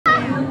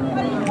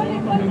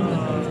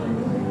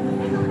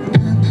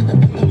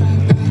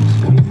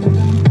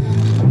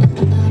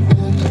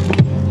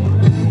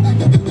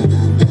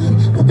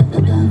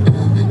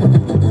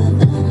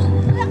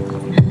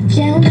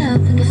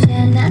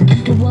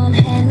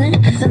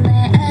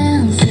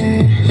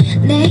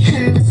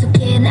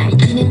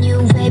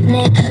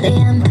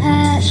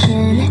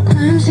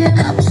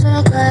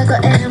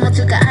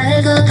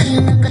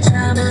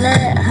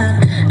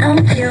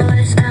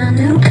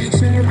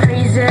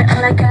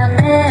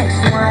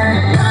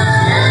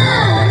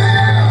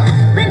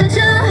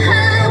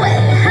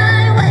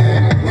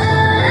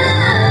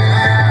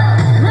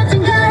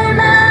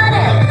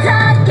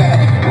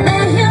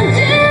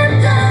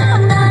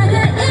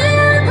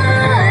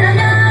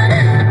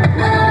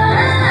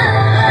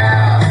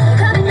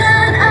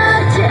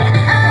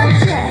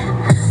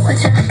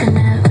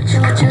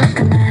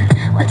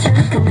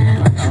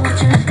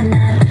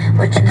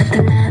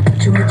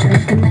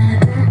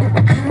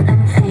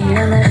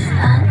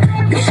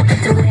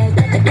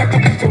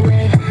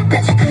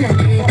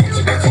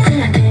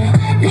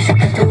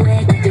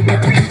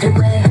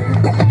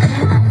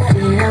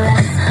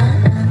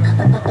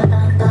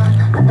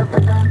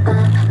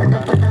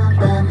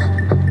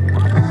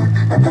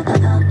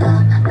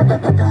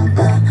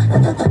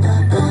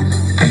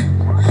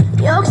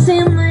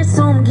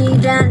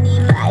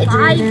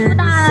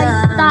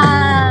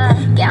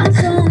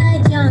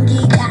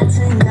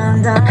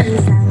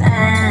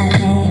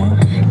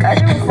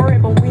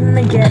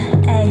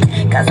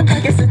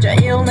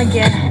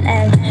조용하게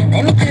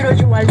내 밑으로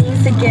좋아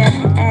링스게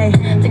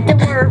Take the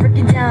word, break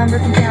it down,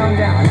 down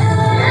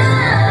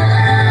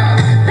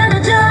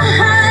떨어져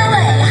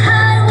highway,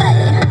 highway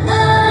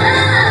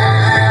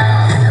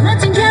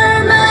멋진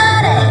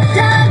결말에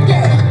닿게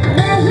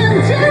내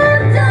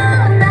흉측도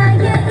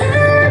나의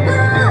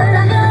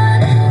일부라면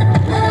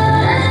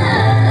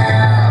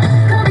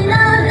겁이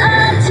난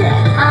아직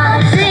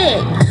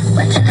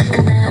What you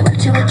looking at, what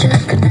you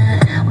looking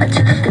at What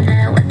you looking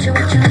at, what you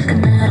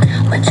looking at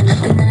What you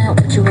looking at,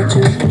 what you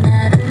looking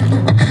at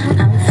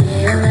I'm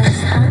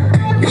fearless, huh?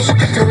 You should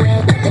get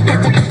away,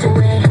 get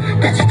away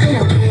같이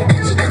뛰어게,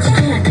 같이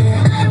뛰어게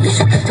You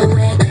should get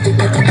away,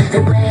 get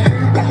away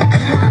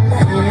I'm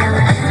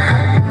fearless,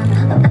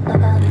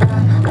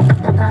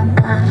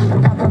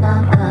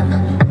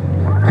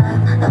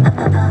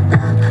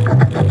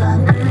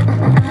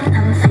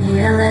 I'm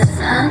fearless,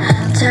 huh?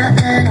 저는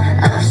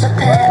없어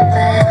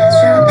baby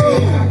준비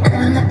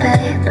끊어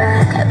baby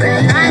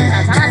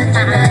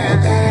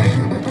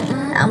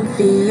I'm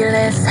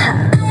fearless,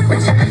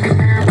 huh?